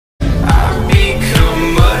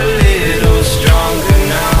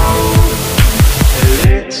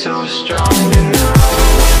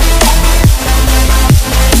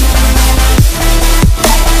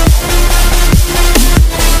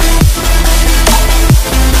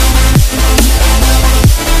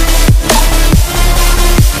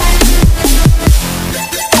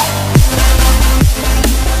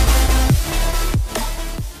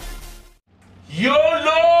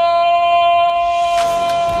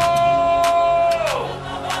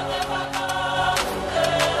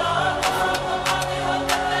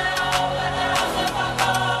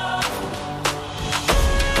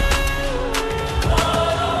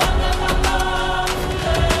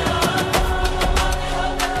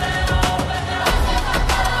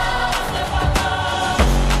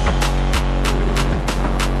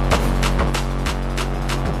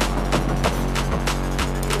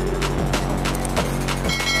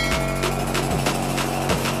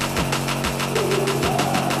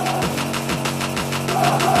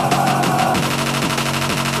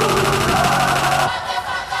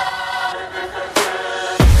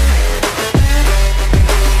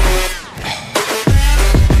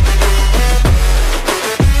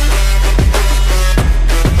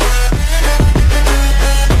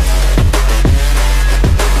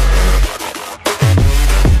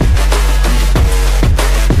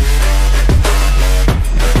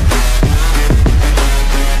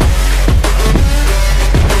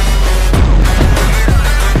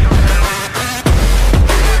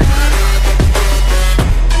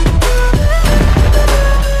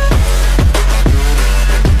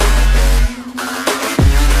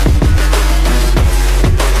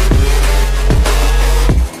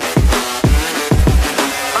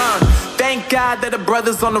that a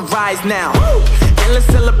brother's on the rise now. Endless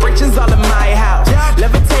celebrations all in my house.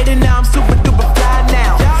 Levitating now, I'm super duper fly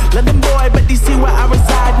now. London boy, but DC where I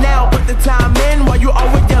reside now. Put the time in while you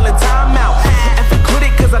always yelling time out. And for quit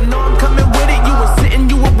it, cause I know I'm coming with it. You were sitting,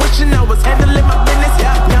 you were wishing I was handling my business.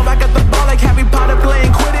 Now I got the ball like Harry Potter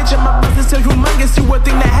playing Quidditch. And my business so humongous, you would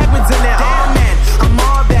think that happens in there. Damn man, I'm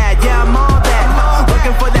all that, yeah I'm all that.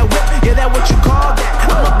 Working for that whip, yeah that what you call that.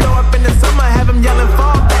 I'ma blow up in the summer, have him yelling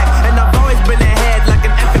fall back. And I've always been ahead like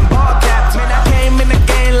an effing ball cap. Man, I came in the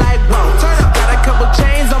game like whoa. Got a couple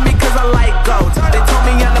chains on me cause I like gold. They told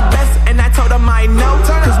me I'm the best and I told them I know.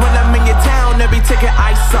 Cause when I'm in your town, every ticket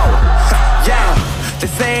I sold. Yeah, they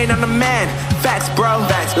saying I'm the man. Facts bro,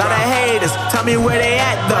 lot of haters, tell me where they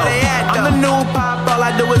at though. I'm the new pop, all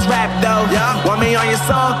I do is rap though. Want me on your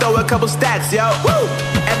song, throw a couple stacks, yo.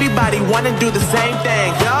 Everybody wanna do the same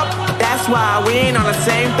thing, that's why we ain't on the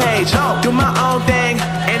same page. Do my own thing,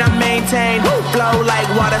 and I maintain. Flow like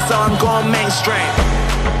water, so I'm going mainstream.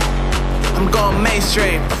 I'm going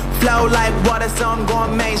mainstream. Flow like water, so I'm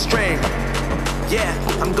going mainstream. Yeah,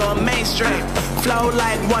 I'm going mainstream. Flow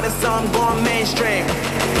like water, so I'm going mainstream.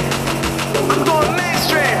 I'm going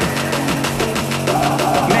mainstream.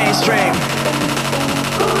 Mainstream.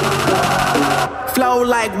 Flow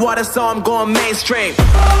like water, so I'm going mainstream.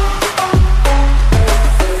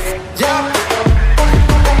 Yeah.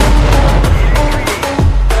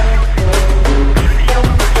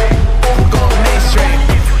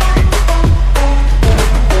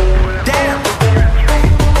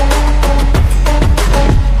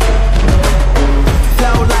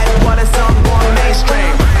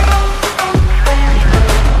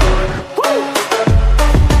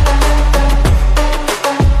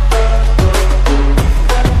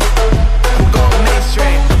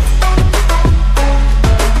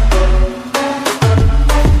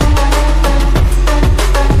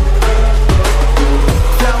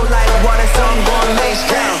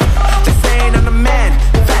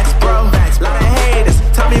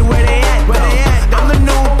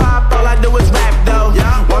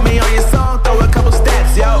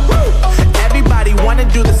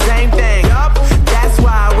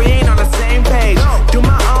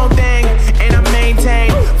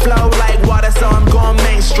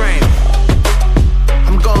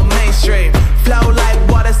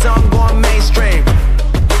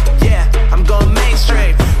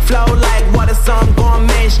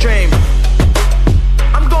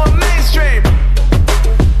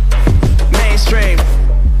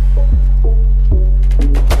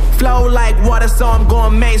 So I'm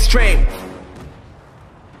going mainstream.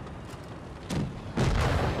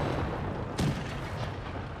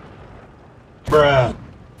 Bruh.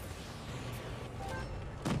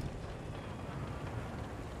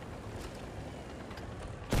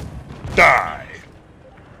 Die.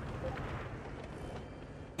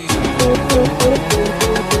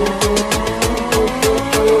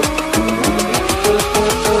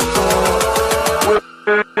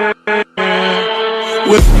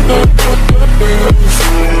 With